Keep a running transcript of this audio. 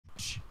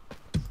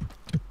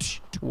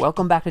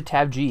Welcome back to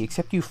Tab G,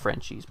 except you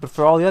Frenchies. But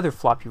for all the other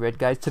floppy red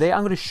guys, today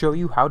I'm going to show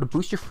you how to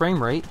boost your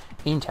frame rate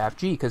in Tab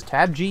G, because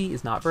Tab G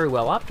is not very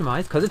well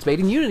optimized because it's made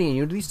in Unity, and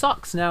Unity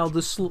sucks. Now,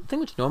 the thing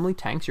which normally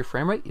tanks your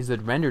frame rate is the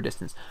render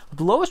distance, but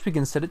the lowest we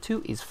can set it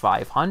to is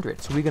 500.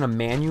 So we're going to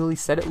manually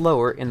set it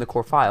lower in the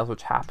core files,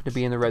 which happen to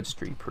be in the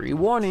registry.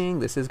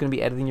 Pre-warning, this is going to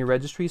be editing your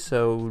registry,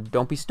 so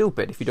don't be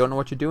stupid. If you don't know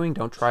what you're doing,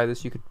 don't try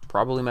this. You could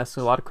probably mess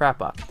a lot of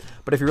crap up.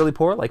 But if you're really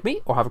poor, like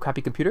me, or have a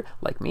crappy computer,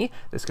 like me,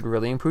 this could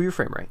really improve your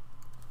frame rate.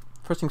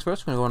 First things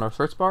first, we're going to go in our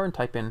search bar and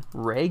type in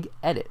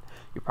regedit.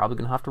 You're probably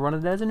going to have to run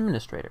it as an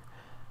administrator.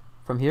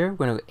 From here,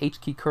 we're going to go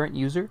HKey current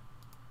user,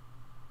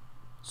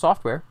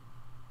 software,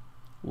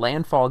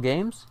 landfall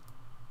games,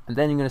 and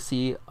then you're going to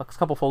see a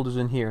couple folders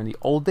in here. In the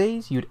old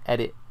days, you'd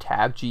edit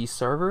tab G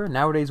server.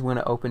 Nowadays, we're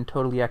going to open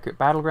totally accurate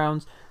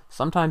battlegrounds.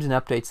 Sometimes in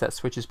updates, that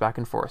switches back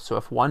and forth. So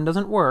if one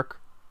doesn't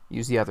work,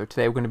 use the other.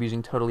 Today, we're going to be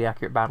using totally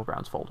accurate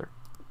battlegrounds folder.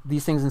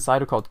 These things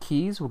inside are called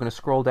keys. We're going to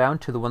scroll down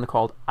to the one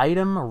called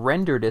item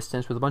render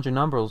distance with a bunch of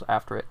numbers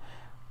after it.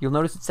 You'll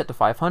notice it's set to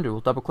 500.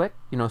 We'll double click.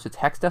 You notice it's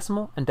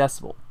hexadecimal and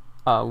decimal.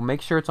 We'll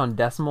make sure it's on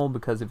decimal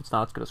because if it's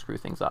not, it's going to screw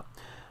things up.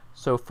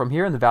 So from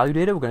here in the value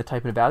data, we're going to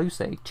type in a value,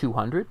 say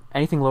 200.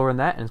 Anything lower than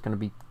that, and it's going to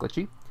be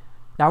glitchy.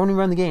 Now when we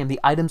run the game, the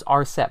items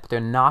are set, but they're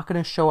not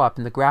going to show up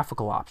in the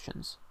graphical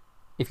options.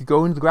 If you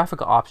go into the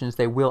graphical options,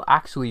 they will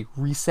actually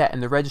reset in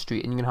the registry,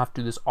 and you're going to have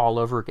to do this all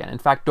over again. In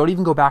fact, don't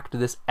even go back to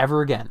this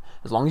ever again.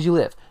 As long as you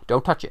live,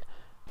 don't touch it.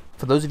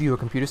 For those of you who are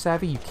computer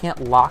savvy, you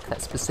can't lock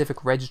that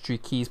specific registry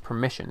key's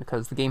permission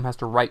because the game has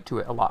to write to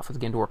it a lot for the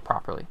game to work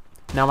properly.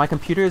 Now my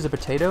computer is a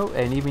potato,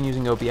 and even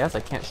using OBS,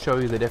 I can't show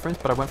you the difference,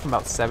 but I went from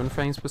about 7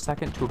 frames per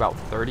second to about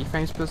 30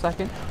 frames per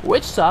second,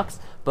 which sucks,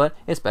 but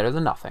it's better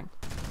than nothing.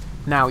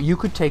 Now, you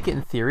could take it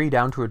in theory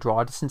down to a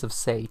draw distance of,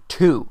 say,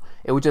 2.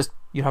 It would just,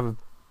 you'd have a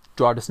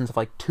draw distance of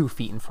like 2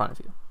 feet in front of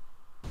you.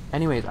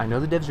 Anyways, I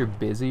know the devs are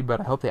busy, but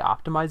I hope they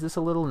optimize this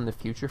a little in the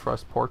future for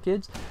us poor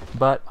kids.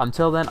 But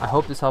until then, I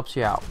hope this helps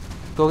you out.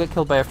 Go get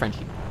killed by a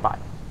Frenchie.